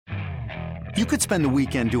You could spend the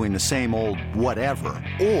weekend doing the same old whatever,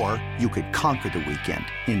 or you could conquer the weekend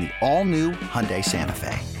in the all-new Hyundai Santa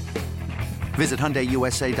Fe. Visit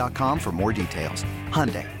HyundaiUSA.com for more details.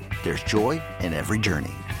 Hyundai, there's joy in every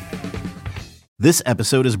journey. This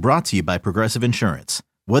episode is brought to you by Progressive Insurance.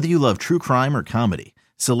 Whether you love true crime or comedy,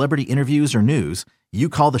 celebrity interviews or news, you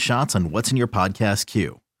call the shots on what's in your podcast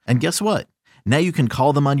queue. And guess what? Now you can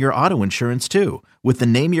call them on your auto insurance too with the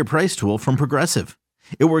Name Your Price tool from Progressive.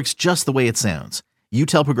 It works just the way it sounds. You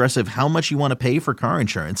tell Progressive how much you want to pay for car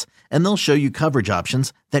insurance, and they'll show you coverage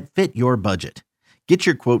options that fit your budget. Get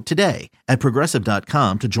your quote today at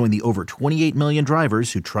Progressive.com to join the over 28 million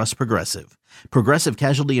drivers who trust Progressive. Progressive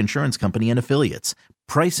Casualty Insurance Company and Affiliates.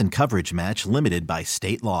 Price and coverage match limited by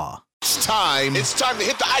state law. It's time to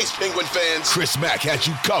hit the ice, Penguin fans. Chris Mack has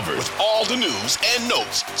you covered with all the news and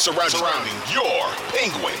notes surrounding your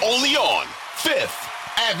Penguin. Only on Fifth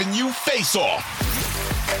Avenue Face-Off.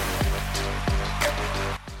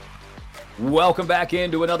 Welcome back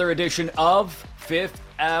into another edition of Fifth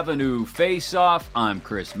Avenue Face-Off. I'm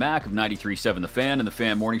Chris Mack of 93.7 The Fan and The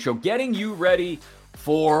Fan Morning Show, getting you ready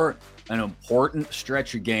for an important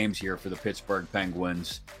stretch of games here for the Pittsburgh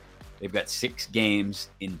Penguins. They've got 6 games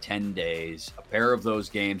in 10 days. A pair of those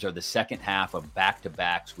games are the second half of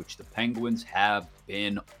back-to-backs, which the Penguins have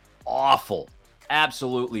been awful,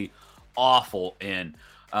 absolutely awful in.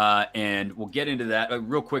 And we'll get into that.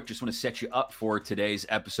 Real quick, just want to set you up for today's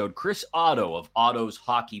episode. Chris Otto of Otto's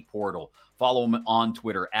Hockey Portal. Follow him on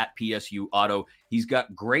Twitter at PSU Otto. He's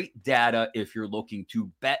got great data if you're looking to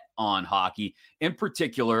bet on hockey, in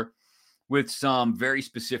particular with some very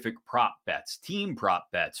specific prop bets, team prop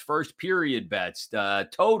bets, first period bets,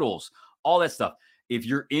 totals, all that stuff. If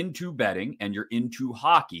you're into betting and you're into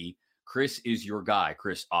hockey, Chris is your guy,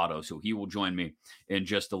 Chris Otto. So he will join me in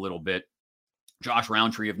just a little bit. Josh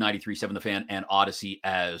Roundtree of 93.7 The Fan and Odyssey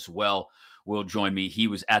as well will join me. He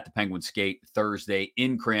was at the Penguin Skate Thursday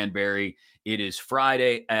in Cranberry. It is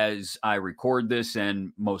Friday as I record this,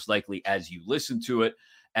 and most likely as you listen to it,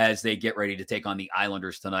 as they get ready to take on the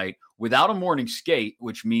Islanders tonight without a morning skate,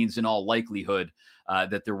 which means in all likelihood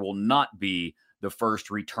that there will not be the first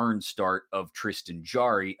return start of Tristan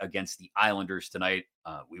Jarry against the Islanders tonight.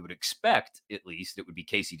 We would expect, at least, it would be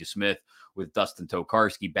Casey DeSmith with Dustin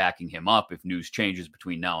Tokarski backing him up. If news changes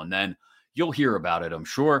between now and then, you'll hear about it, I'm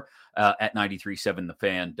sure, at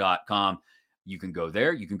 937thefan.com. You can go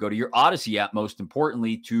there. You can go to your Odyssey app, most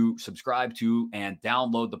importantly, to subscribe to and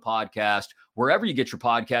download the podcast. Wherever you get your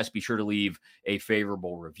podcast, be sure to leave a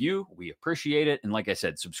favorable review. We appreciate it. And like I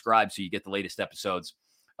said, subscribe so you get the latest episodes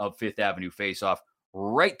of Fifth Avenue Face-Off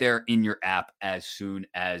right there in your app as soon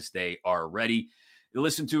as they are ready. You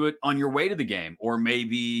listen to it on your way to the game, or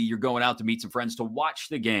maybe you're going out to meet some friends to watch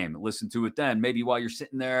the game. Listen to it then. Maybe while you're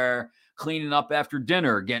sitting there cleaning up after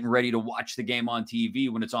dinner, getting ready to watch the game on TV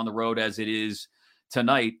when it's on the road as it is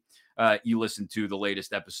tonight, you listen to the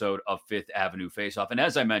latest episode of Fifth Avenue Face-Off. And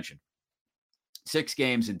as I mentioned, 6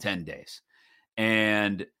 games in 10 days.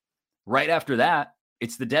 And right after that,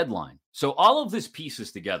 it's the deadline. So all of this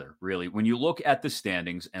pieces together, really, when you look at the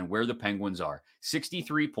standings and where the Penguins are.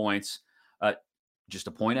 63 points, just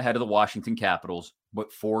a point ahead of the Washington Capitals,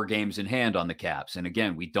 but 4 games in hand on the Caps. And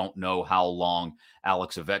again, we don't know how long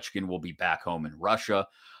Alex Ovechkin will be back home in Russia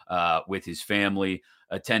with his family,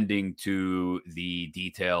 attending to the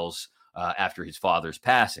details after his father's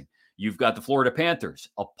passing. You've got the Florida Panthers,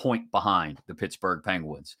 a point behind the Pittsburgh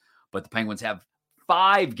Penguins, but the Penguins have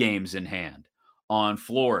 5 games in hand on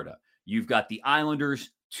Florida. You've got the Islanders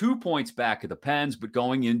 2 points back of the Pens, but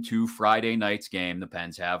going into Friday night's game, the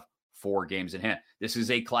Pens have 4 games in hand. This is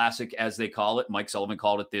a classic, as they call it. Mike Sullivan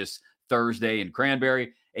called it this Thursday in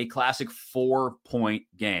Cranberry, a classic 4-point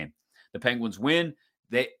game. The Penguins win.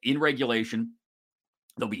 In regulation,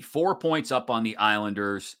 they'll be 4 points up on the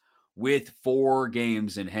Islanders with 4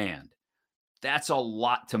 games in hand. That's a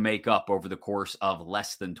lot to make up over the course of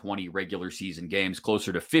less than 20 regular season games,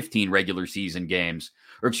 closer to 15 regular season games,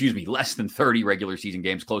 less than 30 regular season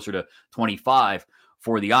games, closer to 25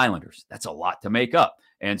 for the Islanders. That's a lot to make up.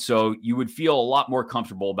 And so you would feel a lot more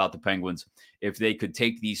comfortable about the Penguins if they could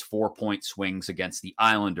take these 4-point swings against the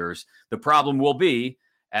Islanders. The problem will be,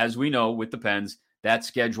 as we know with the Pens, that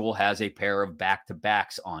schedule has a pair of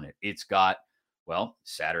back-to-backs on it. It's got,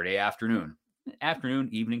 Saturday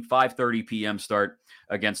evening, 5:30 p.m. start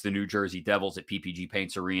against the New Jersey Devils at PPG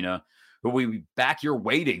Paints Arena, who will be back here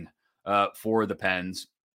waiting for the Pens,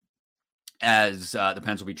 as the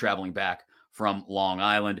Pens will be traveling back from Long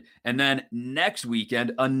Island. And then next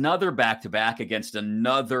weekend, another back-to-back against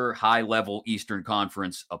another high-level Eastern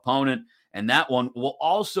Conference opponent, and that one will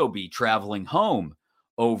also be traveling home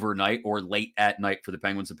overnight or late at night for the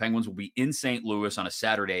Penguins. The Penguins will be in St. Louis on a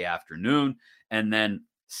Saturday afternoon, and then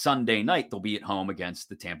Sunday night they'll be at home against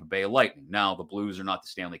the Tampa Bay Lightning. Now, the Blues are not the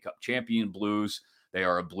Stanley Cup champion Blues. They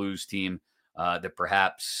are a Blues team that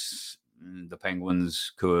perhaps the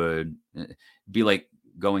Penguins could be like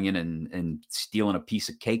going in and stealing a piece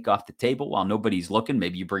of cake off the table while nobody's looking.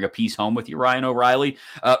 Maybe you bring a piece home with you, Ryan O'Reilly,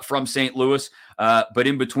 from St. Louis. But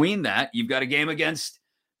in between that, you've got a game against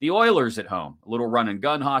the Oilers at home. A little run and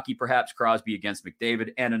gun hockey, perhaps Crosby against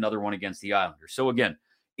McDavid, and another one against the Islanders. So again,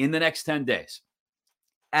 in the next 10 days,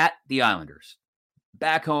 at the Islanders,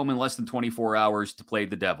 back home in less than 24 hours to play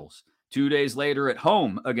the Devils. 2 days later at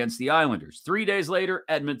home against the Islanders. 3 days later,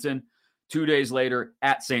 Edmonton. 2 days later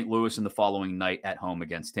at St. Louis, and the following night at home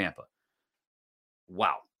against Tampa.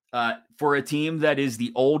 Wow. For a team that is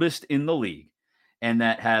the oldest in the league and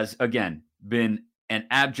that has, again, been an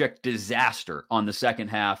abject disaster on the second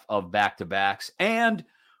half of back-to-backs, and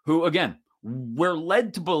who, again, we're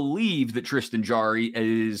led to believe that Tristan Jarry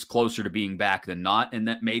is closer to being back than not, and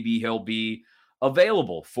that maybe he'll be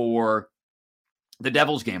available for the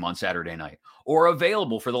Devils game on Saturday night, or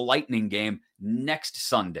available for the Lightning game next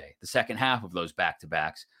Sunday, the second half of those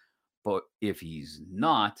back-to-backs. But if he's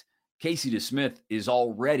not, Casey DeSmith is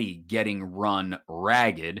already getting run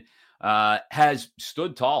ragged, has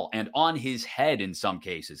stood tall and on his head in some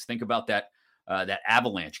cases. Think about that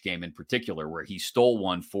Avalanche game in particular, where he stole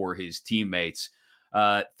one for his teammates.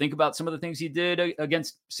 Think about some of the things he did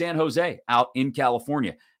against San Jose out in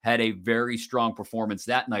California. Had a very strong performance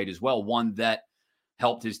that night as well, one that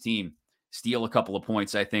helped his team steal a couple of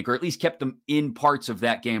points, I think, or at least kept them in parts of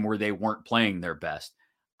that game where they weren't playing their best.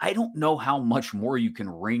 I don't know how much more you can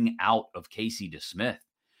wring out of Casey DeSmith.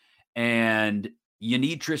 And you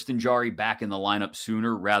need Tristan Jarry back in the lineup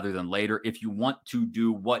sooner rather than later if you want to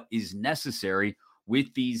do what is necessary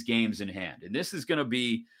with these games in hand. And this is going to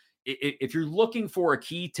be, if you're looking for a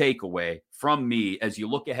key takeaway from me as you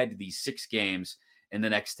look ahead to these 6 games in the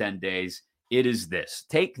next 10 days, it is this.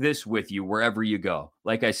 Take this with you wherever you go.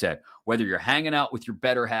 Like I said, whether you're hanging out with your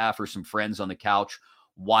better half or some friends on the couch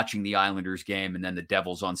watching the Islanders game and then the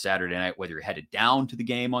Devils on Saturday night, whether you're headed down to the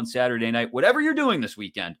game on Saturday night, whatever you're doing this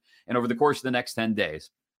weekend and over the course of the next 10 days,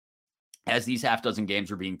 as these half dozen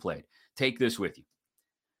games are being played, take this with you.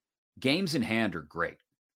 Games in hand are great,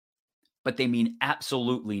 but they mean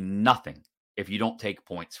absolutely nothing if you don't take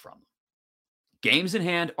points from them. Games in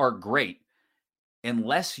hand are great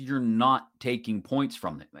unless you're not taking points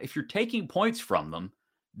from them. If you're taking points from them,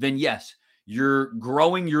 then yes, you're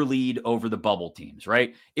growing your lead over the bubble teams,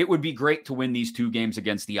 right? It would be great to win these 2 games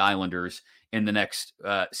against the Islanders in the next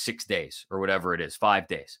 6 days or whatever it is, 5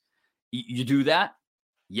 days. You do that?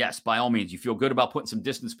 Yes, by all means. You feel good about putting some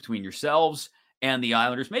distance between yourselves and the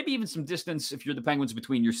Islanders, maybe even some distance if you're the Penguins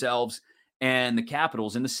between yourselves and the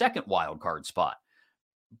Capitals in the second wild card spot.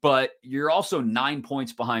 But you're also 9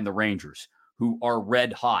 points behind the Rangers, who are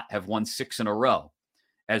red hot, have won 6 in a row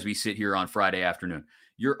as we sit here on Friday afternoon.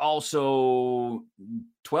 You're also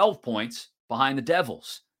 12 points behind the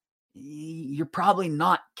Devils. You're probably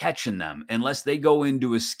not catching them unless they go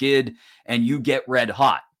into a skid and you get red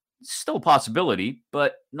hot. Still a possibility,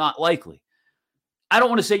 but not likely. I don't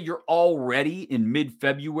want to say you're already in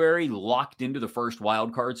mid-February locked into the first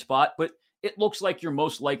wild card spot, but it looks like your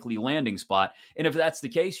most likely landing spot. And if that's the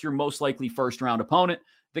case, your most likely first-round opponent,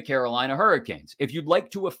 the Carolina Hurricanes. If you'd like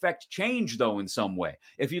to affect change, though, in some way,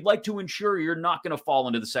 if you'd like to ensure you're not going to fall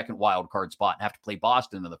into the second wild card spot and have to play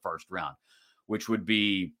Boston in the first round, which would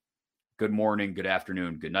be good morning, good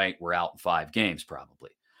afternoon, good night, we're out in 5 games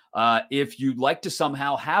probably. If you'd like to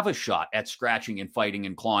somehow have a shot at scratching and fighting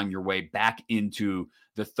and clawing your way back into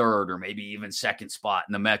the third or maybe even second spot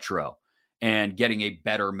in the Metro and getting a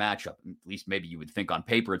better matchup, at least maybe you would think on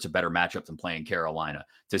paper it's a better matchup than playing Carolina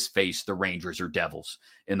to face the Rangers or Devils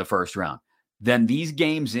in the first round, then these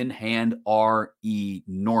games in hand are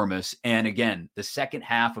enormous. And again, the second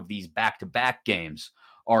half of these back-to-back games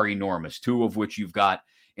are enormous, 2 of which you've got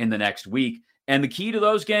in the next week. And the key to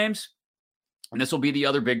those games, and this will be the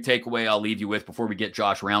other big takeaway I'll leave you with before we get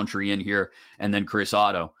Josh Roundtree in here and then Chris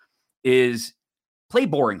Otto, is play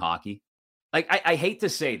boring hockey. Like, I hate to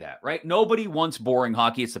say that, right? Nobody wants boring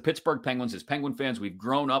hockey. It's the Pittsburgh Penguins. As Penguin fans, we've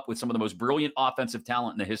grown up with some of the most brilliant offensive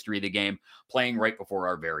talent in the history of the game playing right before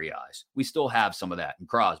our very eyes. We still have some of that in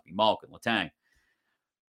Crosby, Malkin, Letang.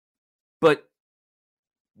 But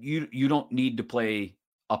you don't need to play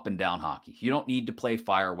up and down hockey. You don't need to play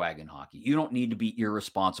fire wagon hockey. You don't need to be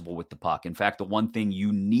irresponsible with the puck. In fact, the one thing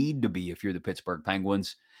you need to be if you're the Pittsburgh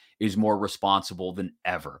Penguins is more responsible than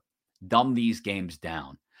ever. Dumb these games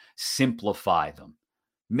down. Simplify them.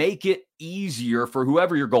 make it easier for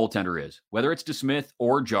whoever your goaltender is, whether it's DeSmith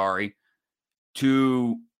or Jarry,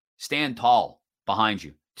 to stand tall behind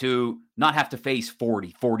you, to not have to face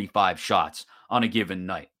 40, 45 shots on a given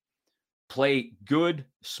night. Play good,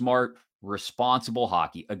 smart, responsible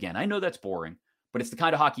hockey. Again, I know that's boring, but it's the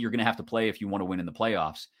kind of hockey you're going to have to play if you want to win in the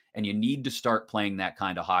playoffs. And you need to start playing that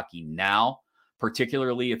kind of hockey now,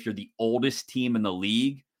 particularly if you're the oldest team in the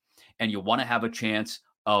league and you want to have a chance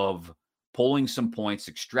of pulling some points,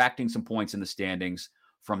 extracting some points in the standings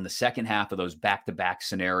from the second half of those back-to-back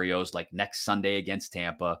scenarios like next Sunday against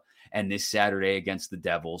Tampa and this Saturday against the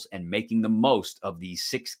Devils, and making the most of these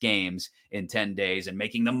 6 games in 10 days and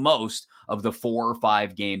making the most of the 4 or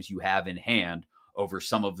 5 games you have in hand over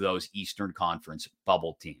some of those Eastern Conference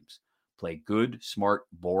bubble teams. Play good, smart,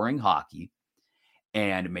 boring hockey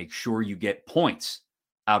and make sure you get points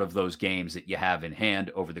out of those games that you have in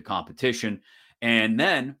hand over the competition. And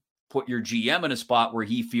then put your GM in a spot where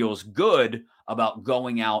he feels good about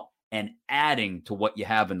going out and adding to what you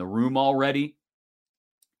have in the room already.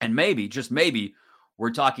 And maybe, just maybe,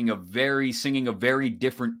 we're singing a very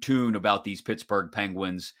different tune about these Pittsburgh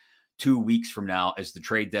Penguins 2 weeks from now as the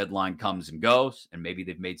trade deadline comes and goes. And maybe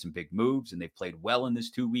they've made some big moves and they've played well in this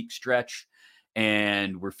 2-week stretch.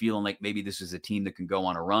 And we're feeling like maybe this is a team that can go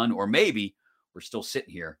on a run, or maybe we're still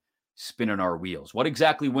sitting here spinning our wheels. What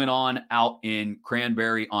exactly went on out in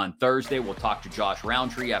Cranberry on Thursday? We'll talk to Josh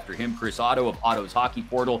Roundtree, after him, Chris Otto of Otto's Hockey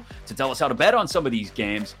Portal, to tell us how to bet on some of these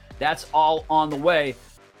games. That's all on the way.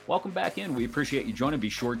 Welcome back in. We appreciate you joining. Be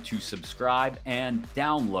sure to subscribe and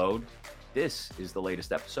download. This is the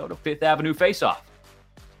latest episode of Fifth Avenue Face-Off.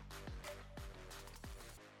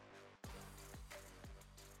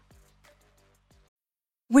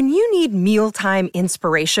 When you need mealtime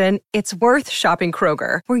inspiration, it's worth shopping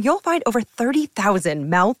Kroger, where you'll find over 30,000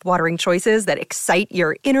 mouth-watering choices that excite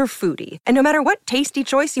your inner foodie. And no matter what tasty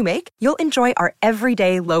choice you make, you'll enjoy our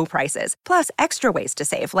everyday low prices, plus extra ways to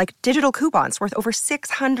save, like digital coupons worth over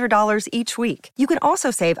 $600 each week. You can also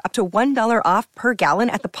save up to $1 off per gallon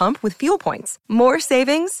at the pump with fuel points. More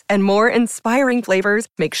savings and more inspiring flavors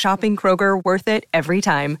make shopping Kroger worth it every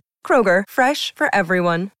time. Kroger, fresh for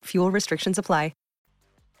everyone. Fuel restrictions apply.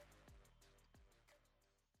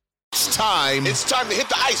 It's time to hit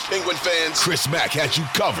the ice, Penguin fans. Chris Mack has you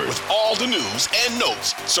covered with all the news and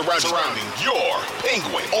notes surrounding your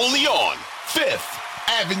Penguin. Only on Fifth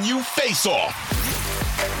Avenue Face-Off.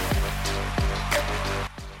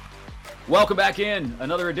 Welcome back in.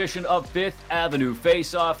 Another edition of Fifth Avenue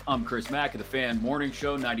Face-Off. I'm Chris Mack of the Fan Morning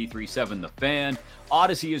Show, 93.7 The Fan.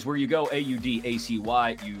 Odyssey is where you go,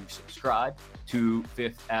 AUDACY. You subscribe to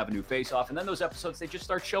Fifth Avenue Face-Off, and then those episodes, they just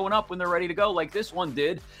start showing up when they're ready to go, like this one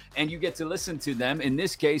did, and you get to listen to them, in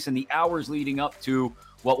this case, in the hours leading up to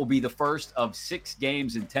what will be the first of 6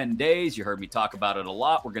 games in 10 days. You heard me talk about it a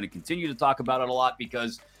lot. We're going to continue to talk about it a lot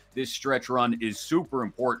because this stretch run is super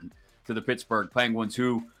important to the Pittsburgh Penguins,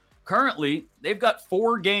 who currently, they've got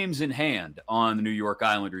 4 games in hand on the New York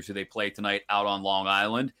Islanders, who they play tonight out on Long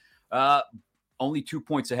Island. Only 2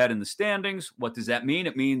 points ahead in the standings. What does that mean?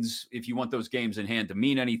 It means if you want those games in hand to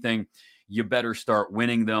mean anything, you better start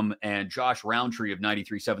winning them. And Josh Roundtree of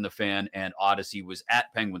 93.7 The Fan and Odyssey was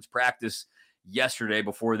at Penguins practice yesterday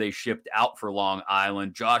before they shipped out for Long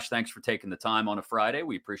Island. Josh, thanks for taking the time on a Friday.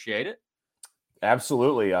 We appreciate it.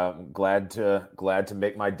 Absolutely. I'm glad to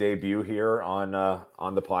make my debut here on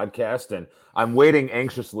the podcast. And I'm waiting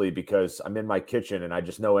anxiously because I'm in my kitchen and I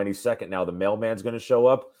just know any second now the mailman's going to show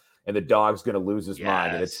up. And the dog's going to lose his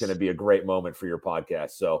mind, and it's going to be a great moment for your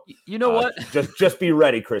podcast. So, you know what? just be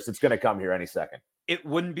ready, Chris. It's going to come here any second. It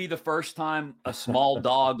wouldn't be the first time a small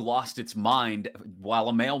dog lost its mind while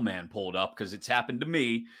a mailman pulled up, because it's happened to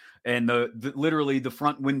me. And literally the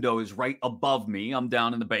front window is right above me. I'm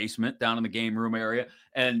down in the basement, down in the game room area,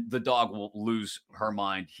 and the dog will lose her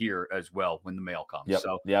mind here as well when the mail comes. Yep.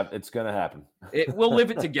 So it's going to happen. We'll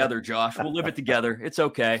live it together, Josh. We'll live it together. It's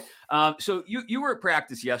okay. So you were at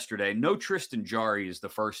practice yesterday. No Tristan Jarry is the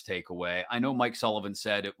first takeaway. I know Mike Sullivan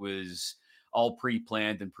said it was all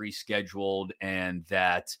pre-planned and pre-scheduled, and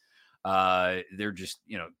that they're just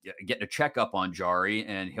getting a checkup on Jarry,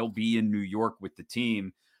 and he'll be in New York with the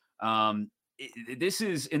team. Tyler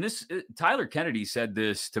Kennedy said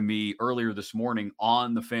this to me earlier this morning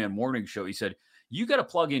on the Fan Morning Show. He said, you got to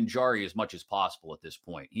plug in Jarry as much as possible at this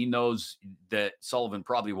point. He knows that Sullivan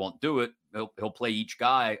probably won't do it. He'll play each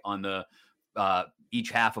guy on the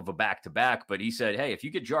each half of a back-to-back. But he said, hey, if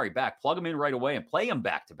you get Jarry back, plug him in right away and play him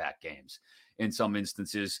back-to-back games in some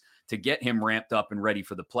instances to get him ramped up and ready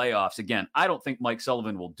for the playoffs. Again, I don't think Mike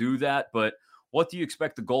Sullivan will do that, but what do you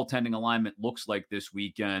expect the goaltending alignment looks like this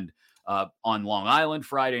weekend on Long Island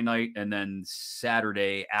Friday night and then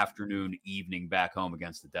Saturday afternoon, evening back home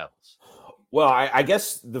against the Devils? Well, I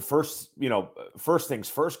guess the first things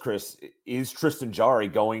first, Chris, is Tristan Jarry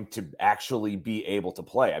going to actually be able to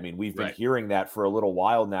play? I mean, we've been hearing that for a little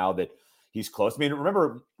while now that he's close. I mean,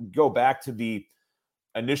 remember, go back to the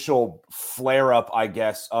initial flare-up, I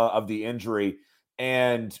guess, of the injury,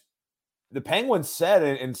 and the Penguins said,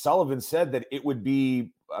 and Sullivan said that it would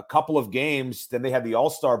be a couple of games, then they had the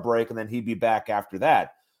All-Star break, and then he'd be back after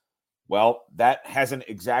that. Well, that hasn't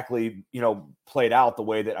exactly, played out the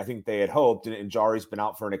way that I think they had hoped, and Jarry's been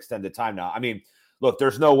out for an extended time now. I mean, look,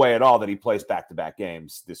 there's no way at all that he plays back-to-back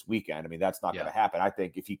games this weekend. I mean, that's not going to happen. I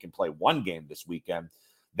think if he can play one game this weekend,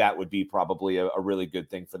 that would be probably a really good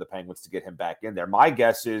thing for the Penguins to get him back in there. My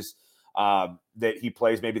guess is that he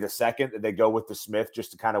plays maybe the second, that they go with the Smith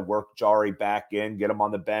just to kind of work Jarry back in, get him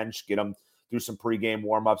on the bench, get him through some pregame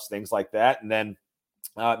warmups, things like that. And then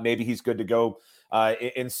maybe he's good to go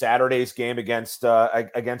in Saturday's game against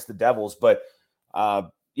the Devils. But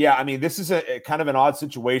yeah, I mean, this is a kind of an odd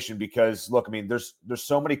situation because, look, I mean, there's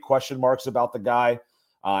so many question marks about the guy.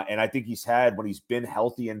 And I think he's had, when he's been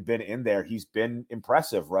healthy and been in there, he's been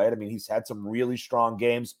impressive, right? I mean, he's had some really strong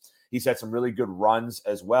games. He's had some really good runs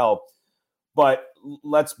as well. But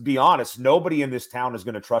let's be honest, nobody in this town is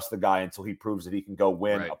going to trust the guy until he proves that he can go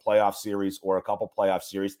win a playoff series or a couple playoff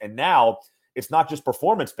series. And now it's not just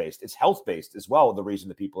performance-based, it's health-based as well. The reason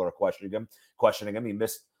that people are questioning him. He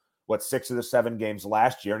missed, 6 of the 7 games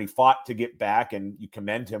last year, and he fought to get back, and you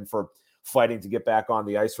commend him for fighting to get back on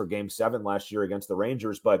the ice for Game 7 last year against the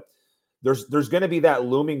Rangers. But there's going to be that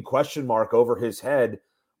looming question mark over his head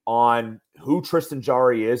on who Tristan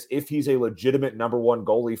Jarry is, if he's a legitimate number one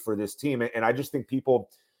goalie for this team. And I just think people,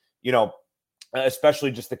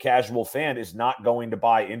 especially just the casual fan, is not going to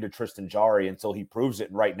buy into Tristan Jarry until he proves it.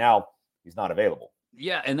 And right now, he's not available.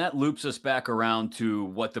 Yeah, and that loops us back around to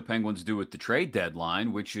what the Penguins do at the trade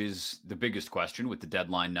deadline, which is the biggest question, with the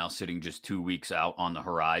deadline now sitting just 2 weeks out on the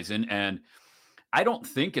horizon. And I don't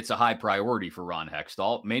think it's a high priority for Ron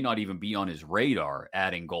Hextall. It may not even be on his radar,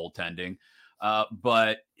 adding goaltending.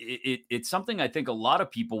 But it's something I think a lot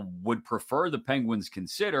of people would prefer the Penguins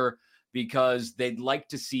consider, because they'd like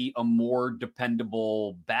to see a more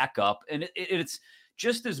dependable backup. And it's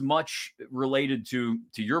just as much related to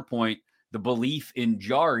your point, the belief in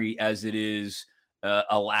Jarry, as it is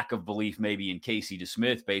a lack of belief maybe in Casey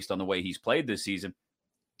DeSmith based on the way he's played this season.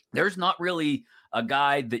 There's not really a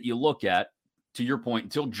guy that you look at, to your point,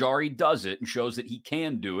 until Jarry does it and shows that he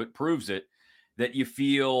can do it, proves it, that you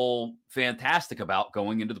feel fantastic about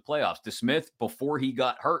going into the playoffs. DeSmith, before he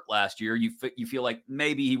got hurt last year, you feel like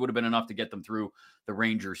maybe he would have been enough to get them through the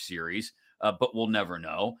Rangers series, but we'll never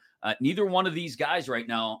know. Neither one of these guys right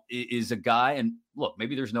now is a guy, and look,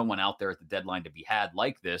 maybe there's no one out there at the deadline to be had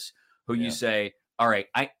like this, who you say, all right,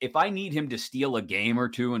 if I need him to steal a game or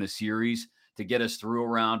two in a series to get us through a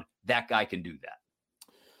round, that guy can do that.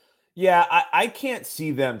 Yeah, I can't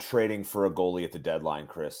see them trading for a goalie at the deadline,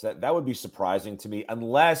 Chris. That would be surprising to me,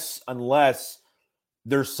 unless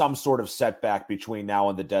there's some sort of setback between now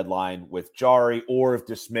and the deadline with Jarry, or if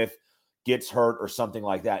DeSmith gets hurt or something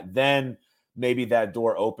like that, then maybe that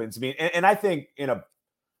door opens. I mean, and I think in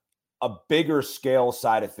a bigger scale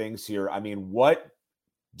side of things here, I mean, what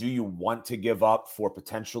do you want to give up for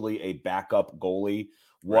potentially a backup goalie?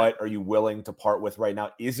 What are you willing to part with right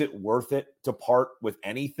now? Is it worth it to part with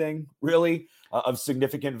anything really of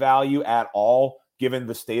significant value at all, given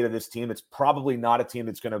the state of this team? It's probably not a team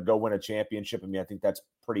that's going to go win a championship. I mean, I think that's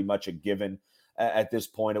pretty much a given at this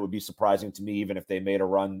point. It would be surprising to me, even if they made a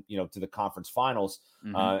run, to the conference finals.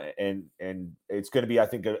 And it's going to be, I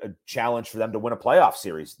think, a challenge for them to win a playoff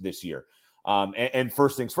series this year. And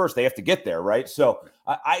first things first, they have to get there, right? So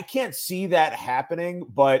I can't see that happening,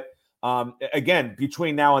 but again,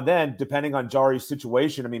 between now and then, depending on Jarry's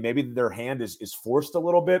situation, I mean, maybe their hand is forced a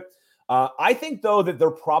little bit. I think, though, that they're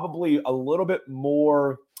probably a little bit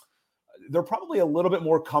more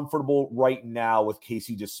comfortable right now with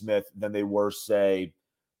Casey DeSmith than they were, say,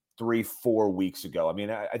 3-4 weeks ago. I mean,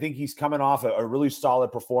 I think he's coming off a really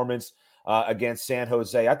solid performance against San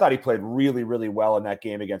Jose. I thought he played really, really well in that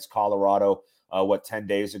game against Colorado, 10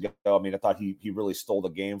 days ago. I mean, I thought he really stole the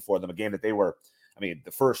game for them, a game that they were,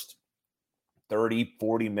 the first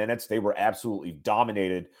 30-40 minutes, they were absolutely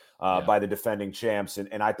dominated by the defending champs.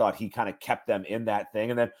 And I thought he kind of kept them in that thing.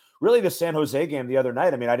 And then really the San Jose game the other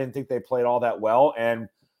night, I didn't think they played all that well. And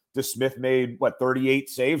DeSmith made 38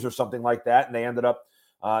 saves or something like that. And they ended up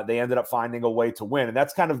they ended up finding a way to win. And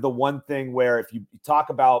that's kind of the one thing where if you talk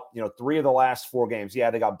about, 3 of the last 4 games,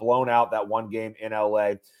 they got blown out that one game in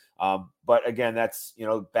LA. But again, that's,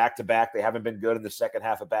 back-to-back. They haven't been good in the second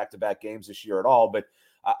half of back-to-back games this year at all. But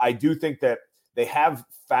I do think that they have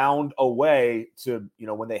found a way to,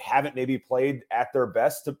 when they haven't maybe played at their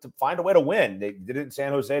best, to find a way to win. They did it in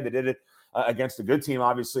San Jose. They did it against a good team,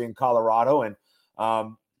 obviously, in Colorado. And,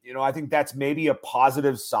 I think that's maybe a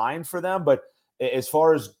positive sign for them. But as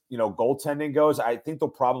far as, goaltending goes, I think they'll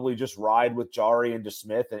probably just ride with Jarry and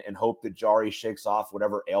DeSmith and hope that Jarry shakes off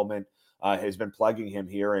whatever ailment has been plaguing him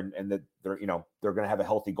here, and that they're going to have a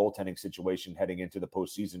healthy goaltending situation heading into the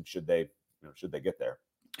postseason should they get there.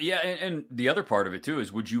 Yeah, and the other part of it too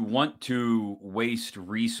is, would you want to waste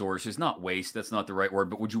resources? Not waste, that's not the right word,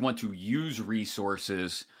 but would you want to use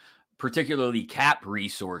resources, particularly cap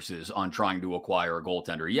resources, on trying to acquire a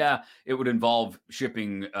goaltender? Yeah, it would involve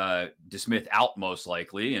shipping DeSmith out most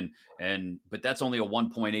likely, but that's only a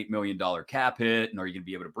 $1.8 million cap hit. And are you going to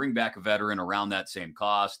be able to bring back a veteran around that same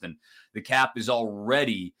cost? And the cap is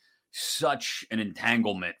already such an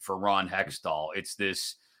entanglement for Ron Hextall. It's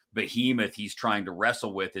this behemoth he's trying to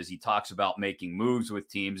wrestle with as he talks about making moves with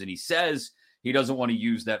teams. And he says he doesn't want to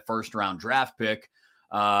use that first round draft pick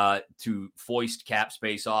to foist cap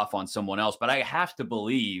space off on someone else. But I have to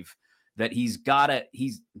believe that he's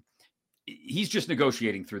just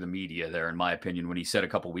negotiating through the media there, in my opinion, when he said a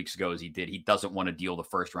couple weeks ago, as he did, he doesn't want to deal the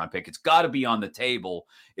first round pick. It's got to be on the table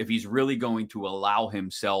if he's really going to allow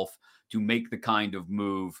himself to make the kind of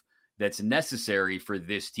move that's necessary for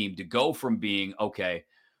this team to go from being, okay,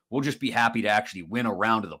 we'll just be happy to actually win a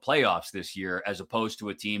round of the playoffs this year, as opposed to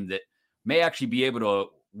a team that may actually be able to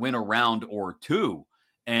win a round or two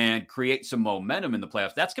and create some momentum in the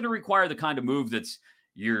playoffs. That's going to require the kind of move that's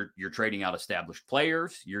you're trading out established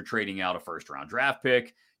players, you're trading out a first round draft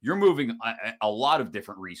pick, you're moving a lot of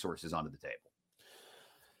different resources onto the table.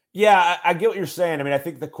 Yeah, I get what you're saying. I mean, I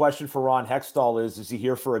think the question for Ron Hextall is he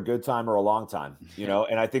here for a good time or a long time?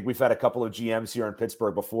 And I think we've had a couple of GMs here in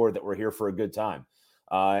Pittsburgh before that were here for a good time.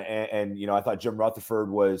 I thought Jim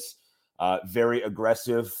Rutherford was very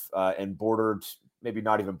aggressive and bordered, maybe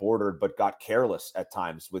not even bordered, but got careless at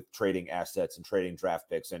times with trading assets and trading draft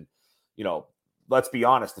picks. And, let's be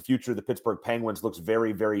honest, the future of the Pittsburgh Penguins looks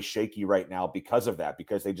very, very shaky right now because of that,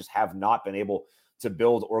 because they just have not been able to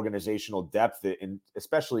build organizational depth,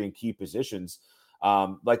 especially in key positions,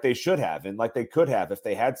 like they should have and like they could have if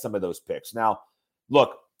they had some of those picks. Now,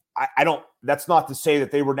 look, I don't, that's not to say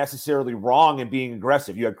that they were necessarily wrong in being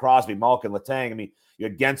aggressive. You had Crosby, Malkin, Letang. I mean, you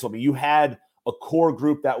had Gensel. I mean, you had a core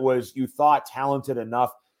group that was, you thought, talented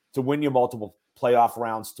enough to win you multiple playoff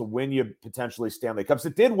rounds, to win you potentially Stanley Cups.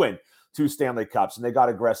 It did win 2 Stanley Cups, and they got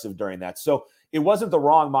aggressive during that. So it wasn't the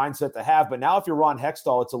wrong mindset to have. But now if you're Ron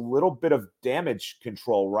Hextall, it's a little bit of damage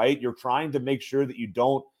control, right? You're trying to make sure that you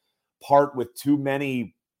don't part with too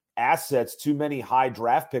many assets, too many high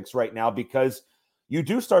draft picks right now, because you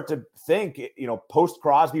do start to think, post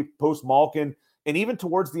Crosby, post Malkin, and even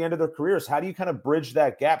towards the end of their careers, how do you kind of bridge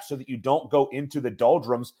that gap so that you don't go into the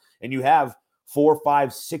doldrums and you have 4,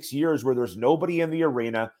 5, 6 years where there's nobody in the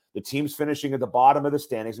arena, the team's finishing at the bottom of the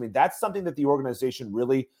standings? I mean, that's something that the organization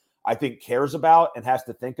really, I think, cares about and has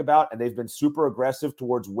to think about. And they've been super aggressive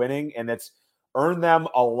towards winning, and it's earned them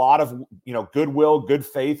a lot of, goodwill, good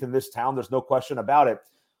faith in this town. There's no question about it.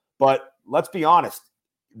 But let's be honest.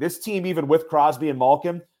 This team, even with Crosby and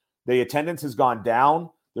Malkin, the attendance has gone down.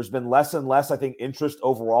 There's been less and less, I think, interest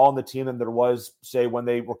overall in the team than there was, say, when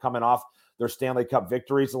they were coming off their Stanley Cup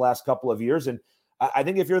victories the last couple of years. And I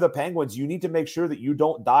think if you're the Penguins, you need to make sure that you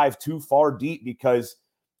don't dive too far deep, because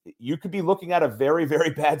you could be looking at a very,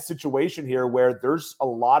 very bad situation here where there's a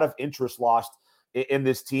lot of interest lost in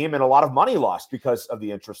this team and a lot of money lost because of the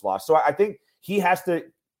interest lost. So I think he has to,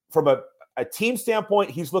 from a team standpoint,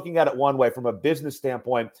 he's looking at it one way. From a business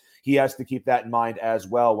standpoint, he has to keep that in mind as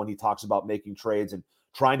well when he talks about making trades and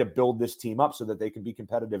trying to build this team up so that they can be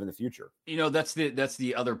competitive in the future. That's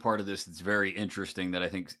the other part of this that's very interesting that I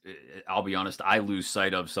think, I'll be honest, I lose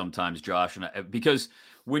sight of sometimes, Josh, because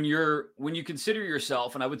when you consider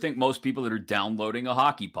yourself, and I would think most people that are downloading a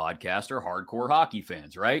hockey podcast are hardcore hockey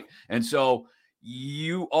fans, right? And so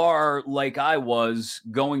you are, like I was,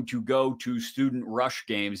 going to go to student rush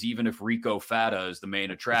games, even if Rico Fata is the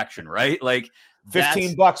main attraction, right? Like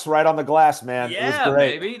 $15 right on the glass, man. Yeah, it was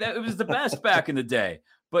great. Baby. It was the best back in the day.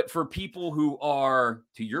 But for people who are,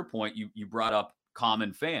 to your point, you brought up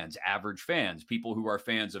common fans, average fans, people who are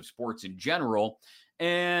fans of sports in general,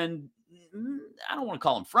 and I don't want to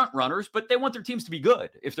call them front runners, but they want their teams to be good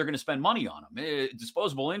if they're going to spend money on them.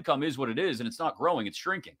 Disposable income is what it is, and it's not growing, it's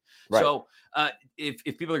shrinking. Right. So if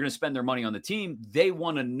people are going to spend their money on the team, they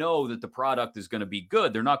want to know that the product is going to be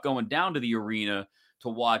good. They're not going down to the arena to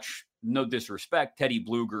watch, no disrespect, Teddy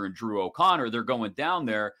Bluger and Drew O'Connor. They're going down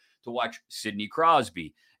there to watch Sidney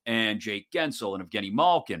Crosby and Jake Gensel and Evgeny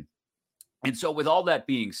Malkin. And so with all that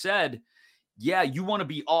being said, yeah, you want to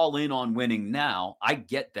be all in on winning now. I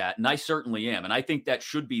get that, and I certainly am. And I think that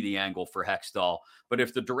should be the angle for Hextall. But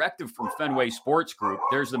if the directive from Fenway Sports Group,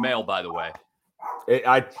 there's the mail, by the way.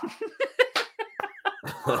 There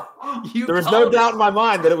was no doubt in my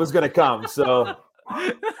mind that it was going to come. So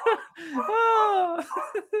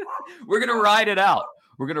we're going to ride it out.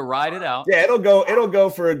 We're going to ride it out. Yeah, it'll go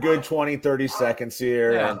for a good 20, 30 seconds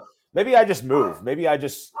here. Yeah. And maybe I just move. Maybe I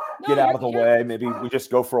just get out of the way. Maybe we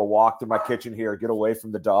just go for a walk through my kitchen here, get away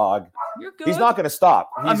from the dog. You're good. He's not going to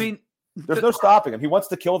stop. There's no stopping him. He wants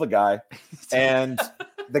to kill the guy. And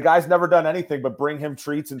the guy's never done anything but bring him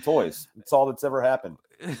treats and toys. That's all that's ever happened.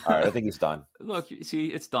 All right, I think he's done. Look, see,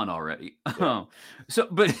 it's done already. Yeah.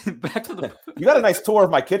 But back to the... You got a nice tour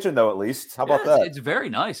of my kitchen, though, at least. How about that? It's very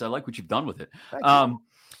nice. I like what you've done with it.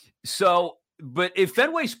 But if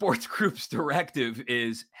Fenway Sports Group's directive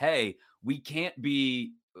is, hey,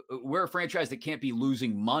 we're a franchise that can't be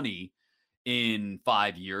losing money in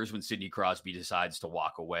 5 years when Sidney Crosby decides to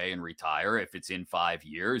walk away and retire. If it's in 5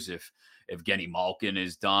 years, if Evgeny Malkin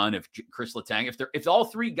is done, if Chris Letang, if all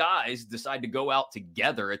three guys decide to go out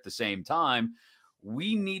together at the same time,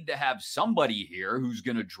 we need to have somebody here who's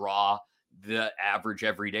going to draw the average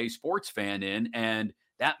everyday sports fan in. And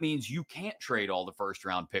that means you can't trade all the first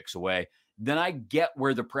round picks away. Then I get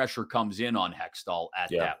where the pressure comes in on Hextall at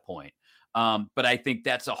that point. But I think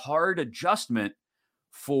that's a hard adjustment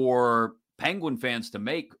for Penguin fans to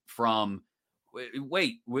make from,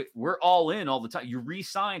 wait, we're all in all the time. You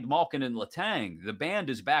re-signed Malkin and Letang. The band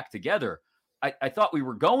is back together. I thought we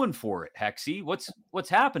were going for it, Hexy. What's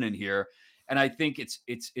happening here? And I think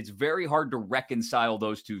it's very hard to reconcile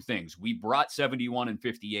those two things. We brought 71 and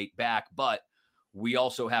 58 back, but we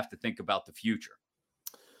also have to think about the future.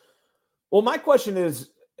 Well, my question is,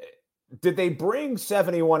 did they bring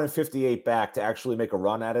 71 and 58 back to actually make a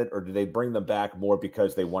run at it, or did they bring them back more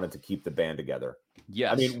because they wanted to keep the band together?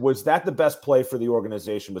 Yes. I mean, was that the best play for the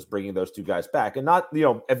organization, was bringing those two guys back? And not,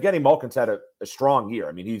 Evgeny Malkin's had a strong year.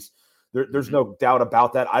 I mean, there's no doubt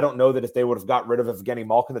about that. I don't know that if they would have got rid of Evgeny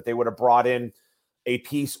Malkin, that they would have brought in a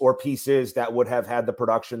piece or pieces that would have had the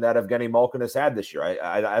production that Evgeny Malkin has had this year.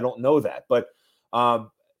 I don't know that. But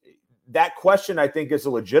that question, I think, is a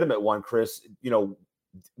legitimate one, Chris.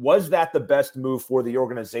 Was that the best move for the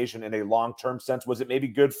organization in a long-term sense? Was it maybe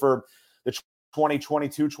good for the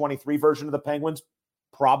 2022-23 version of the Penguins?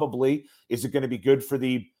 Probably. Is it going to be good for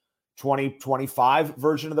the 2025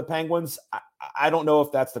 version of the Penguins? I don't know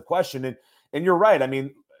if that's the question. And you're right. I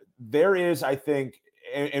mean, there is, I think,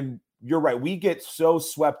 and you're right, we get so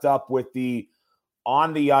swept up with the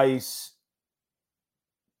on the ice,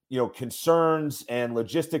 concerns and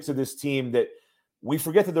logistics of this team that we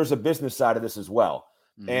forget that there's a business side of this as well.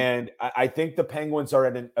 Mm-hmm. And I think the Penguins are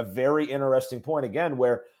at a very interesting point again,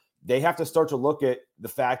 where they have to start to look at the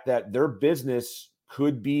fact that their business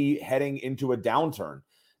could be heading into a downturn.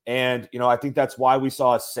 And, I think that's why we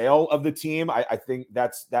saw a sale of the team. I think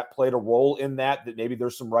that played a role in that maybe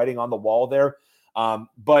there's some writing on the wall there.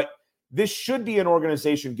 But this should be an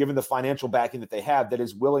organization, given the financial backing that they have, that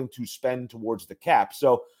is willing to spend towards the cap.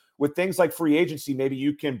 So with things like free agency, maybe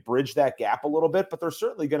you can bridge that gap a little bit, but they're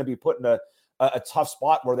certainly going to be put in a tough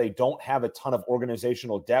spot where they don't have a ton of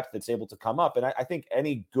organizational depth that's able to come up. And I think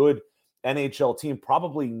any good NHL team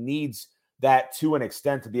probably needs that to an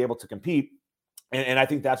extent to be able to compete. And I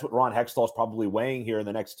think that's what Ron Hextall is probably weighing here in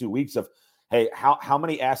the next 2 weeks of, hey, how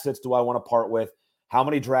many assets do I want to part with? How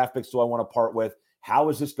many draft picks do I want to part with? How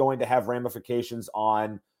is this going to have ramifications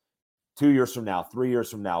on 2 years from now, 3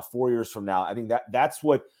 years from now, 4 years from now? I think that's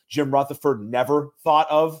what Jim Rutherford never thought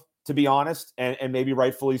of, to be honest, and maybe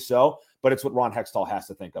rightfully so, but it's what Ron Hextall has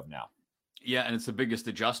to think of now. Yeah, and it's the biggest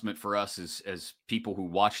adjustment for us as people who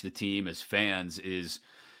watch the team, as fans, is,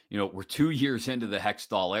 we're 2 years into the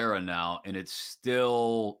Hextall era now, and it's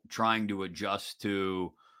still trying to adjust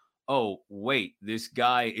to, oh, wait, this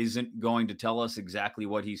guy isn't going to tell us exactly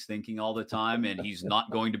what he's thinking all the time, and he's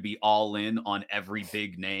not going to be all in on every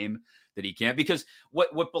big name that he can. Because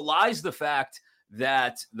what belies the fact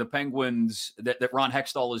that the Penguins, that Ron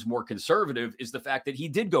Hextall is more conservative, is the fact that he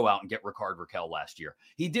did go out and get Rickard Rakell last year.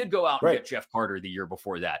 He did go out and get Jeff Carter the year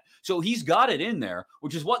before that. So he's got it in there,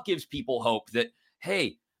 which is what gives people hope that,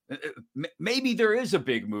 hey, Maybe there is a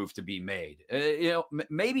big move to be made.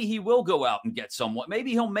 Maybe he will go out and get someone.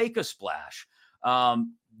 Maybe he'll make a splash.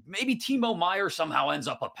 Maybe Timo Meier somehow ends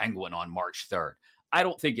up a Penguin on March 3rd. I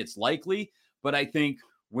don't think it's likely, but I think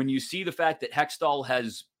when you see the fact that Hextall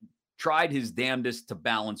has tried his damnedest to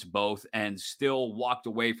balance both and still walked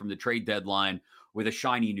away from the trade deadline with a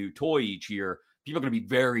shiny new toy each year, people are going to be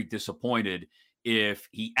very disappointed if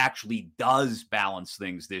he actually does balance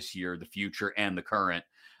things this year, the future and the current,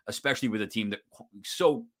 especially with a team that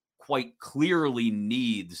so quite clearly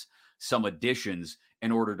needs some additions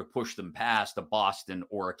in order to push them past a Boston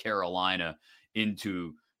or a Carolina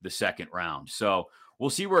into the second round. So we'll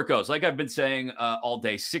see where it goes. Like I've been saying all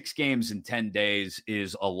day, 6 games in 10 days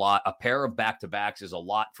is a lot. A pair of back-to-backs is a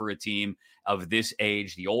lot for a team of this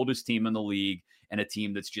age, the oldest team in the league, and a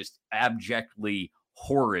team that's just abjectly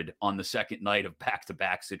horrid on the second night of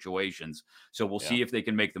back-to-back situations. So we'll see if they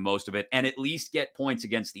can make the most of it and at least get points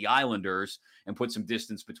against the Islanders and put some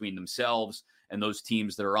distance between themselves and those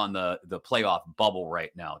teams that are on the playoff bubble right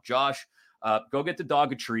now. Josh, go get the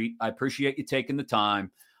dog a treat. I appreciate you taking the time.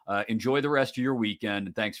 Enjoy the rest of your weekend.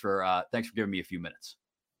 And thanks for giving me a few minutes.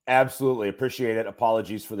 Absolutely. Appreciate it.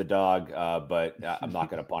 Apologies for the dog, but I'm not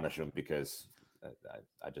going to punish him because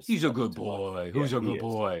he's a good boy. Who's a good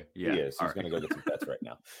boy? Yeah, he is. He's going to go get some pets right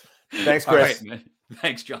now. Thanks, Chris. Right,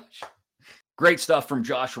 thanks, Josh. Great stuff from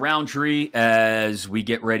Josh Roundtree as we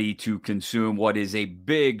get ready to consume what is a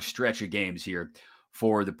big stretch of games here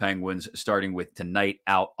for the Penguins, starting with tonight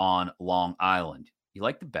out on Long Island. You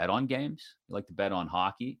like to bet on games? You like to bet on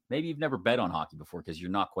hockey? Maybe you've never bet on hockey before because you're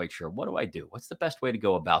not quite sure. What do I do? What's the best way to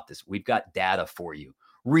go about this? We've got data for you.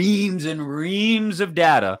 Reams and reams of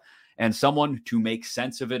data and someone to make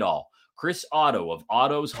sense of it all. Chris Otto of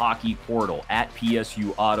Otto's Hockey Portal at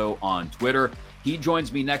PSU Otto on Twitter. He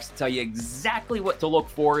joins me next to tell you exactly what to look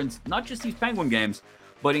for in not just these Penguin games,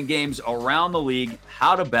 but in games around the league,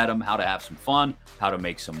 how to bet them, how to have some fun, how to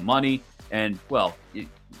make some money. And, well,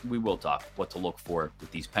 we will talk what to look for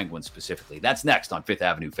with these Penguins specifically. That's next on Fifth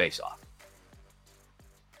Avenue Faceoff.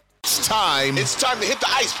 It's time to hit the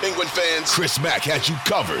ice, Penguin fans. Chris Mack has you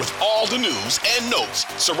covered with all the news and notes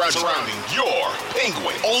surrounding your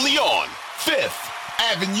Penguin. Only on Fifth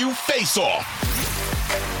Avenue Faceoff.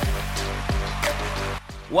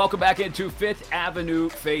 Welcome back into Fifth Avenue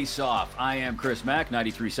Face-Off. I am Chris Mack,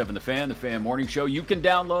 93.7 The Fan Morning Show. You can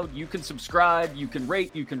download, you can subscribe, you can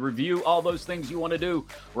rate, you can review, all those things you want to do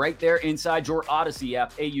right there inside your Odyssey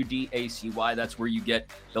app, AUDACY. That's where you get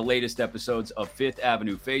the latest episodes of Fifth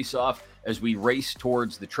Avenue Face-Off as we race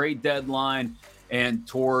towards the trade deadline and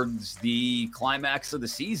towards the climax of the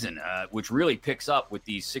season, which really picks up with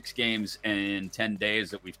these 6 games in 10 days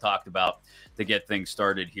that we've talked about to get things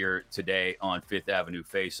started here today on Fifth Avenue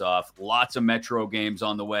Face-Off. Lots of Metro games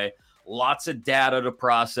on the way, lots of data to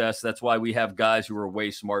process. That's why we have guys who are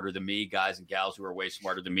way smarter than me, guys and gals who are way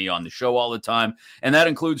smarter than me on the show all the time. And that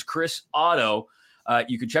includes Chris Otto.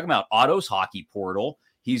 You can check him out, Otto's Hockey Portal.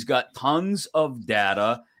 He's got tons of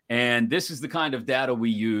data. And this is the kind of data we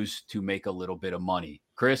use to make a little bit of money.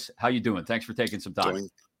 Chris, how you doing? Thanks for taking some time.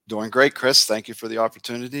 Doing great, Chris. Thank you for the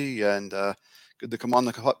opportunity, and good to come on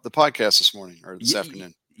the podcast this morning or this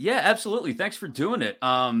afternoon. Yeah, absolutely. Thanks for doing it.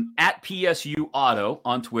 At PSU Auto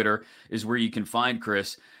on Twitter is where you can find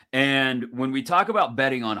Chris. And when we talk about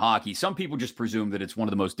betting on hockey, some people just presume that it's one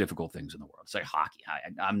of the most difficult things in the world. It's like hockey.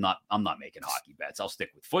 I'm not making hockey bets. I'll stick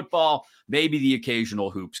with football, maybe the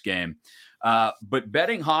occasional hoops game. But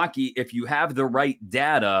betting hockey, if you have the right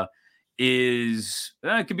data,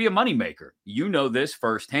 it could be a moneymaker. You know this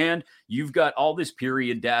firsthand. You've got all this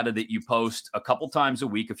period data that you post a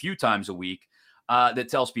few times a week, that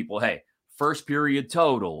tells people, hey, first period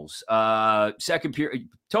totals, second period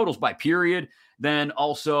totals by period, then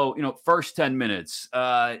also, first 10 minutes,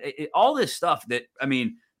 all this stuff that,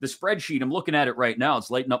 the spreadsheet, I'm looking at it right now. It's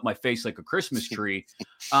lighting up my face like a Christmas tree.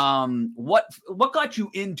 What got you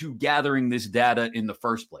into gathering this data in the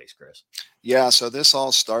first place, Chris? Yeah, so this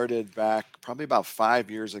all started back probably about 5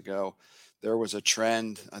 years ago. There was a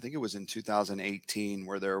trend, I think it was in 2018,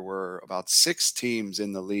 where there were about 6 teams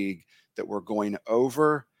in the league that were going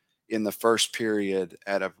over in the first period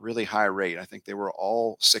at a really high rate. I think they were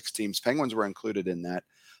all 6 teams. Penguins were included in that.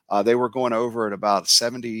 They were going over at about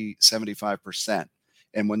 75%.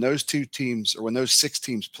 And when those 6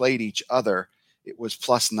 teams played each other, it was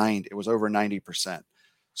plus 90. It was over 90%.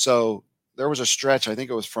 So there was a stretch, I think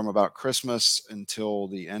it was from about Christmas until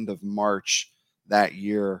the end of March that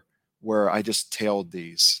year, where I just tailed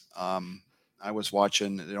these. I was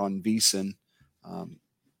watching it on VSiN,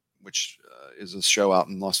 which is a show out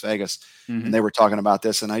in Las Vegas, and they were talking about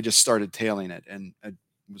this, and I just started tailing it, and it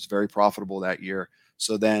was very profitable that year.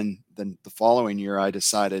 So then the following year, I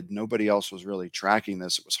decided nobody else was really tracking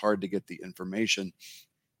this. It was hard to get the information.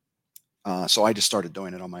 So I just started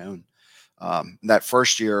doing it on my own. That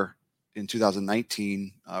first year in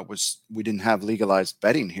 2019 we didn't have legalized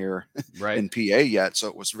betting here right. in PA yet. So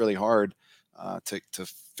it was really hard to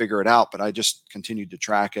figure it out, but I just continued to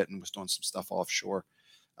track it and was doing some stuff offshore.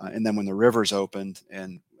 And then when the rivers opened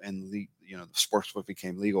and the sportsbook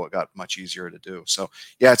became legal, it got much easier to do. So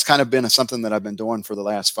yeah, it's kind of been something that I've been doing for the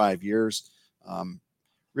last 5 years.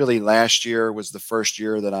 Really last year was the first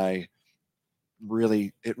year that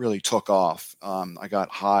it really took off. I got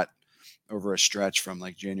hot over a stretch from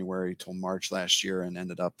like January till March last year and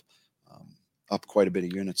ended up quite a bit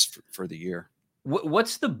of units for the year.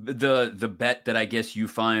 What's the bet that I guess you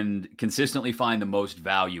consistently find the most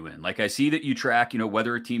value in? Like I see that you track,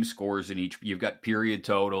 whether a team scores in each, you've got period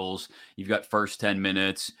totals, you've got first 10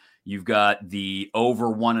 minutes, you've got the over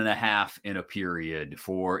 1.5 in a period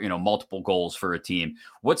for, multiple goals for a team.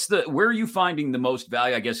 Where are you finding the most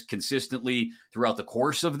value, I guess, consistently throughout the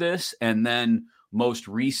course of this? And then most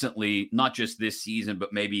recently, not just this season,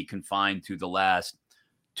 but maybe confined to the last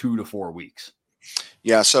 2 to 4 weeks?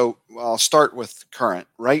 Yeah, so I'll start with current.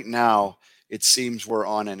 Right now, it seems we're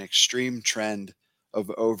on an extreme trend of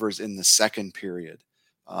overs in the second period,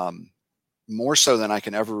 more so than I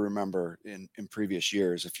can ever remember in previous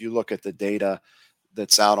years. If you look at the data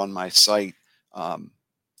that's out on my site,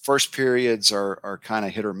 first periods are kind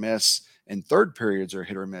of hit or miss, and third periods are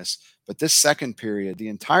hit or miss. But this second period, the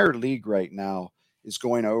entire league right now is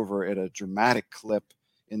going over at a dramatic clip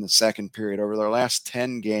in the second period. Over their last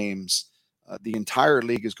 10 games, the entire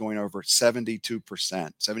league is going over 72%,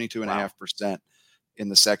 72.5% in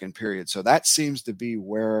the second period. So that seems to be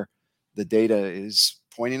where the data is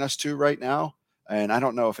pointing us to right now. And I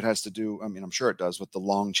don't know if it has to do, I'm sure it does, with the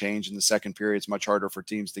long change in the second period. It's much harder for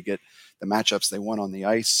teams to get the matchups they want on the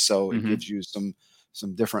ice. So it gives you some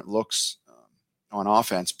different looks on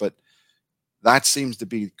offense. But that seems to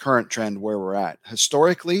be current trend where we're at.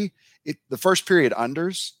 Historically, the first period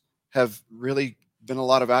unders have really been a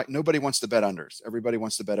lot of nobody wants to bet unders. Everybody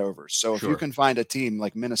wants to bet overs. So if you can find a team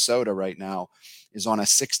like Minnesota right now is on a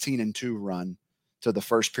 16-2 run to the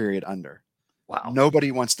first period under. Wow.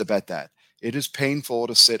 Nobody wants to bet that. It is painful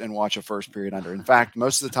to sit and watch a first period under. In fact,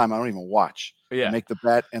 most of the time I don't even watch. Yeah. I make the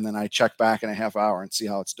bet and then I check back in a half hour and see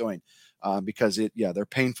how it's doing because they're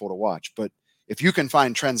painful to watch. But if you can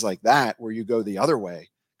find trends like that where you go the other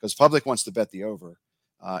way, because public wants to bet the over,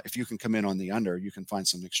 if you can come in on the under, you can find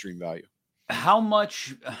some extreme value. How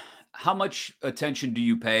much attention do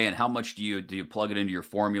you pay, and how much do you plug it into your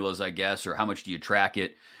formulas, I guess, or how much do you track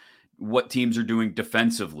it? What teams are doing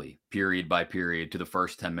defensively, period by period, to the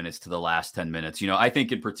first 10 minutes, to the last 10 minutes? I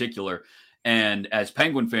think in particular, and as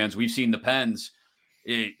Penguin fans, we've seen the Pens.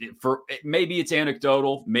 Maybe it's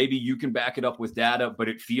anecdotal, maybe you can back it up with data, but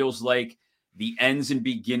it feels like the ends and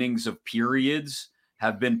beginnings of periods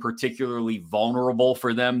have been particularly vulnerable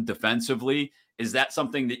for them defensively. Is that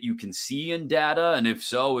something that you can see in data? And if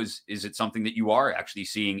so, is it something that you are actually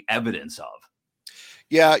seeing evidence of?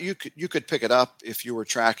 Yeah, you could pick it up if you were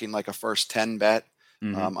tracking like a first 10 bet.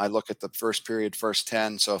 I look at the first period, first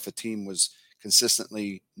 10. So if a team was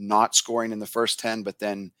consistently not scoring in the first 10, but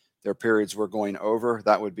then their periods were going over,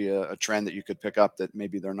 that would be a trend that you could pick up, that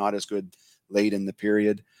maybe they're not as good late in the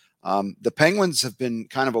period. The Penguins have been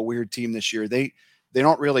kind of a weird team this year. They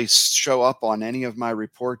don't really show up on any of my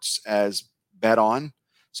reports as bet on.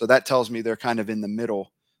 So that tells me they're kind of in the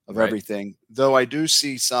middle of everything. Though I do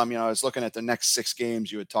see some, I was looking at the next 6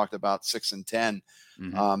 games. You had talked about 6 and 10.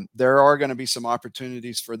 There are going to be some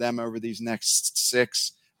opportunities for them over these next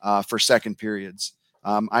 6 for second periods.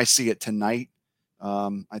 I see it tonight.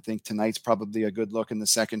 I think tonight's probably a good look in the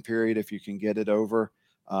second period if you can get it over.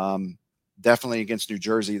 Definitely against New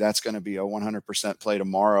Jersey. That's going to be a 100% play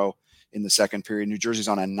tomorrow in the second period. New Jersey's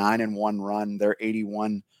on a 9-1 run. They're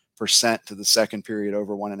 81% to the second period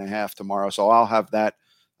over 1.5 tomorrow. So I'll have that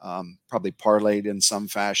probably parlayed in some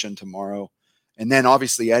fashion tomorrow. And then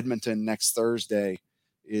obviously Edmonton next Thursday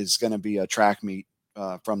is going to be a track meet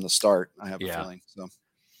from the start. I have a feeling. So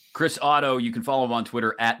Chris Otto, you can follow him on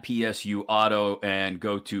Twitter at PSU Otto and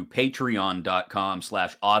go to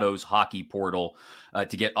patreon.com/Otto's Hockey Portal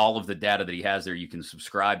to get all of the data that he has there. You can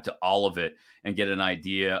subscribe to all of it and get an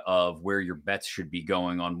idea of where your bets should be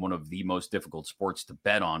going on one of the most difficult sports to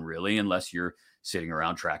bet on, really, unless you're sitting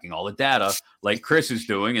around tracking all the data like Chris is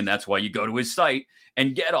doing. And that's why you go to his site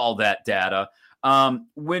and get all that data.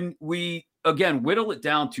 When we, again, whittle it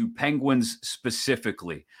down to Penguins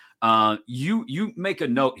specifically, you make a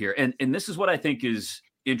note here. And this is what I think is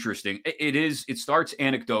interesting. It starts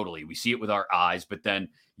anecdotally. We see it with our eyes, but then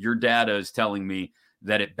your data is telling me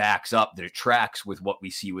that it backs up, that it tracks with what we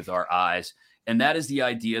see with our eyes. And that is the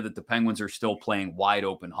idea that the Penguins are still playing wide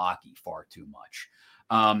open hockey far too much.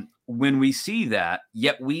 When we see that,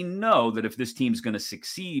 yet we know that if this team's going to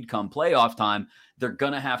succeed come playoff time, they're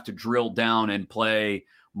going to have to drill down and play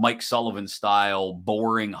Mike Sullivan style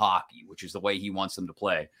boring hockey, which is the way he wants them to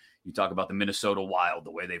play. You talk about the Minnesota Wild,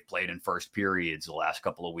 the way they've played in first periods the last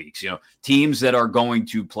couple of weeks, teams that are going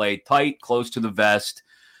to play tight, close to the vest.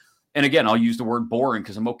 And again, I'll use the word boring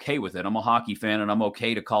because I'm okay with it. I'm a hockey fan and I'm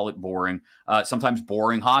okay to call it boring. Sometimes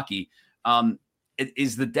boring hockey.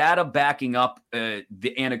 Is the data backing up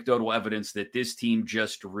the anecdotal evidence that this team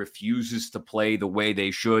just refuses to play the way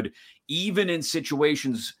they should, even in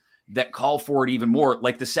situations that call for it even more,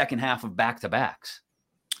 like the second half of back-to-backs?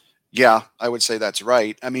 Yeah, I would say that's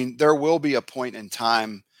right. I mean, there will be a point in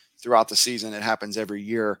time throughout the season, it happens every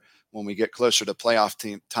year, when we get closer to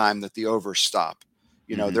playoff time that the overs stop.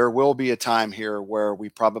 There will be a time here where we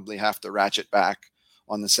probably have to ratchet back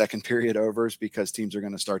on the second period overs because teams are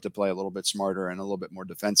going to start to play a little bit smarter and a little bit more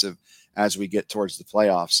defensive as we get towards the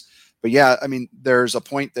playoffs. But yeah, I mean, there's a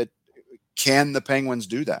point that can the Penguins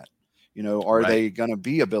do that? Are they going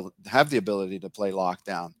to have the ability to play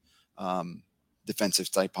lockdown,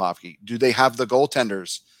 defensive type hockey? Do they have the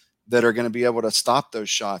goaltenders that are going to be able to stop those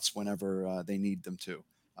shots whenever they need them to?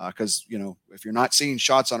 Because, if you're not seeing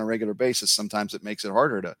shots on a regular basis, sometimes it makes it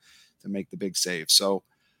harder to make the big save. So,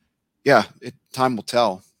 yeah, time will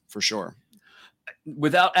tell for sure.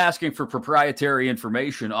 Without asking for proprietary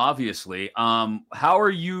information, obviously, how are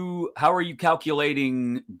you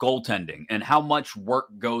calculating goaltending, and how much work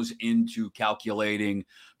goes into calculating?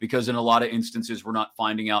 Because in a lot of instances, we're not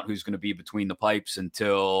finding out who's going to be between the pipes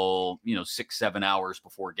until 6-7 hours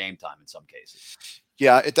before game time in some cases.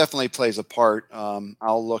 Yeah, it definitely plays a part.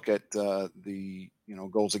 I'll look at the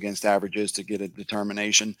goals against averages to get a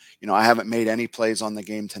determination. I haven't made any plays on the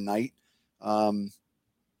game tonight. I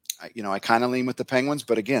kind of lean with the Penguins,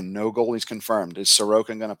 but again, no goalies confirmed. Is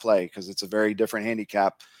Sorokin going to play? Because it's a very different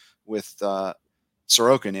handicap with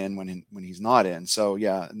Sorokin in when he's not in. So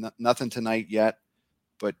yeah, nothing tonight yet.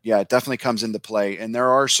 But yeah, it definitely comes into play. And there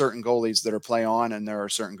are certain goalies that are play on, and there are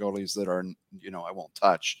certain goalies that are, I won't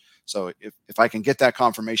touch. So if I can get that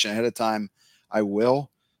confirmation ahead of time, I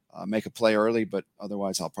will make a play early, but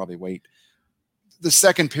otherwise I'll probably wait. The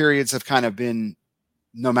second periods have kind of been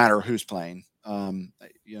no matter who's playing.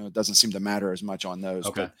 It doesn't seem to matter as much on those,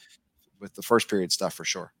 okay. But with the first period stuff for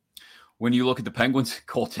sure. When you look at the Penguins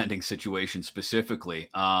goaltending situation specifically,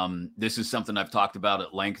 this is something I've talked about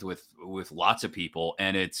at length with lots of people,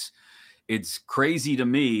 and it's crazy to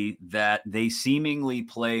me that they seemingly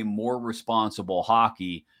play more responsible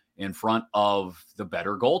hockey in front of the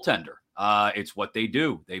better goaltender. It's what they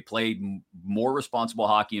do. They play more responsible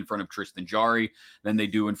hockey in front of Tristan Jarry than they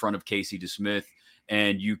do in front of Casey DeSmith.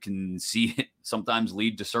 And you can see it sometimes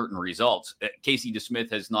lead to certain results. Casey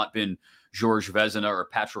DeSmith has not been Georges Vezina or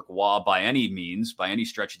Patrick Waugh by any means, by any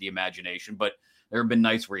stretch of the imagination, but there have been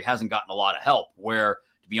nights where he hasn't gotten a lot of help, where,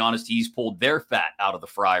 to be honest, he's pulled their fat out of the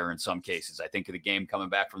fryer in some cases. I think of the game coming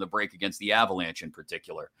back from the break against the Avalanche in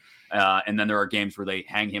particular. And then there are games where they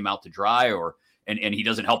hang him out to dry, and he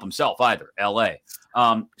doesn't help himself either, LA.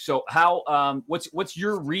 So how what's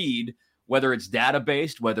your read, whether it's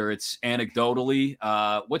data-based, whether it's anecdotally,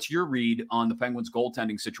 what's your read on the Penguins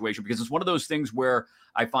goaltending situation? Because it's one of those things where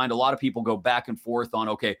I find a lot of people go back and forth on,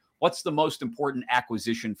 okay, what's the most important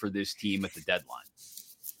acquisition for this team at the deadline?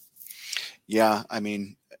 Yeah, I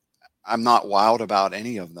mean, I'm not wild about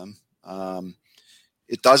any of them.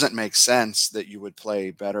 It doesn't make sense that you would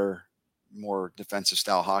play better, more defensive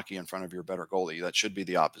style hockey in front of your better goalie. That should be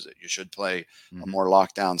the opposite. You should play a more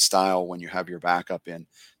lockdown style when you have your backup in.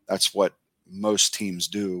 That's what most teams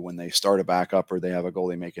do when they start a backup or they have a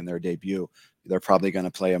goalie making their debut. They're probably going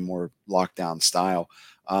to play a more lockdown style.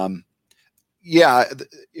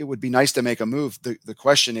 It would be nice to make a move. The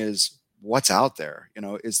question is, what's out there?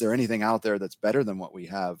 Is there anything out there that's better than what we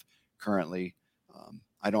have currently?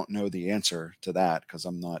 I don't know the answer to that because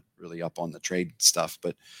I'm not really up on the trade stuff,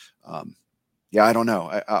 but I don't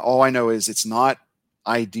know. All I know is it's not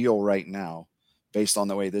ideal right now based on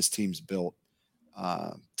the way this team's built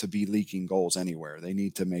to be leaking goals anywhere. They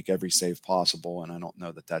need to make every save possible, and I don't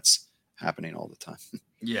know that that's happening all the time.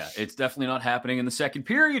 Yeah, it's definitely not happening in the second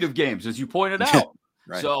period of games, as you pointed out.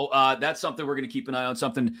 Right. So that's something we're going to keep an eye on.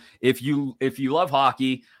 Something, if you love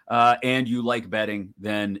hockey and you like betting,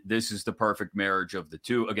 then this is the perfect marriage of the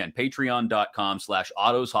two. Again,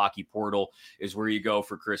 patreon.com/Autos Hockey Portal is where you go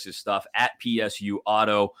for Chris's stuff. At PSU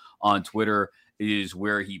Auto on Twitter is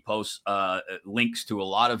where he posts links to a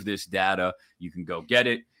lot of this data. You can go get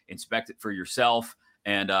it, inspect it for yourself.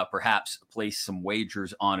 and perhaps place some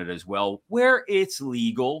wagers on it as well, where it's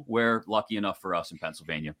legal, where lucky enough for us in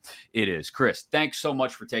Pennsylvania, it is. Chris, thanks so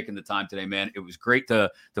much for taking the time today, man. It was great to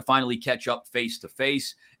finally catch up face to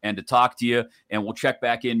face and to talk to you. And we'll check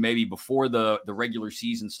back in maybe before the regular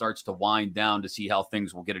season starts to wind down to see how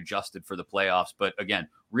things will get adjusted for the playoffs. But again,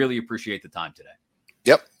 really appreciate the time today.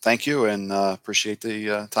 Yep. Thank you. And appreciate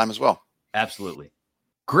the time as well. Absolutely.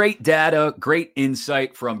 Great data, great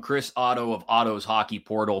insight from Chris Otto of Otto's Hockey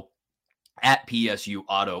Portal at PSU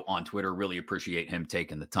Otto on Twitter. Really appreciate him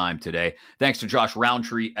taking the time today. Thanks to Josh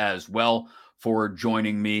Roundtree as well for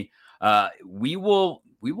joining me. We will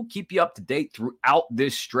keep you up to date throughout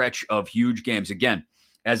this stretch of huge games. Again,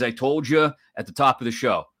 as I told you at the top of the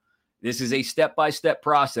show, this is a step-by-step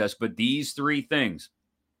process, but these three things.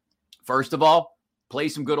 First of all, play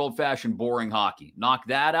some good old-fashioned boring hockey. Knock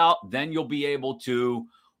that out, then you'll be able to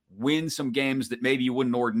win some games that maybe you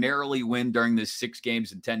wouldn't ordinarily win during this 6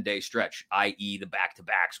 games and 10-day stretch, i.e. the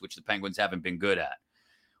back-to-backs, which the Penguins haven't been good at.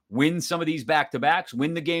 Win some of these back-to-backs,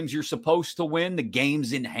 win the games you're supposed to win, the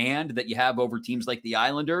games in hand that you have over teams like the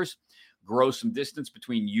Islanders, grow some distance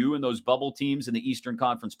between you and those bubble teams in the Eastern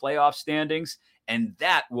Conference playoff standings, and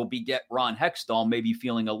that will get Ron Hextall maybe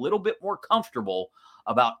feeling a little bit more comfortable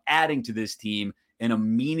about adding to this team in a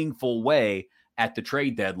meaningful way at the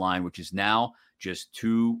trade deadline, which is now just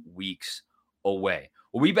 2 weeks away.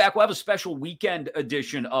 We'll be back. We'll have a special weekend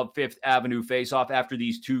edition of Fifth Avenue Face-Off after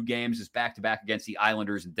these 2 games. It's back-to-back against the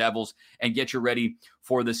Islanders and Devils, and get you ready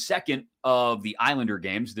for the second of the Islander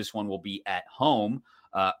games. This one will be at home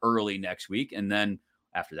early next week, and then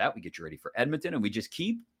after that, we get you ready for Edmonton, and we just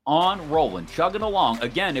keep on rolling, chugging along.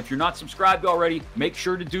 Again, if you're not subscribed already, make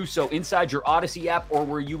sure to do so inside your Odyssey app or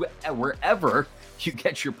wherever you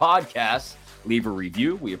get your podcasts. Leave a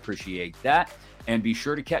review. We appreciate that. And be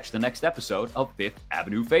sure to catch the next episode of Fifth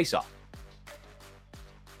Avenue Face-Off.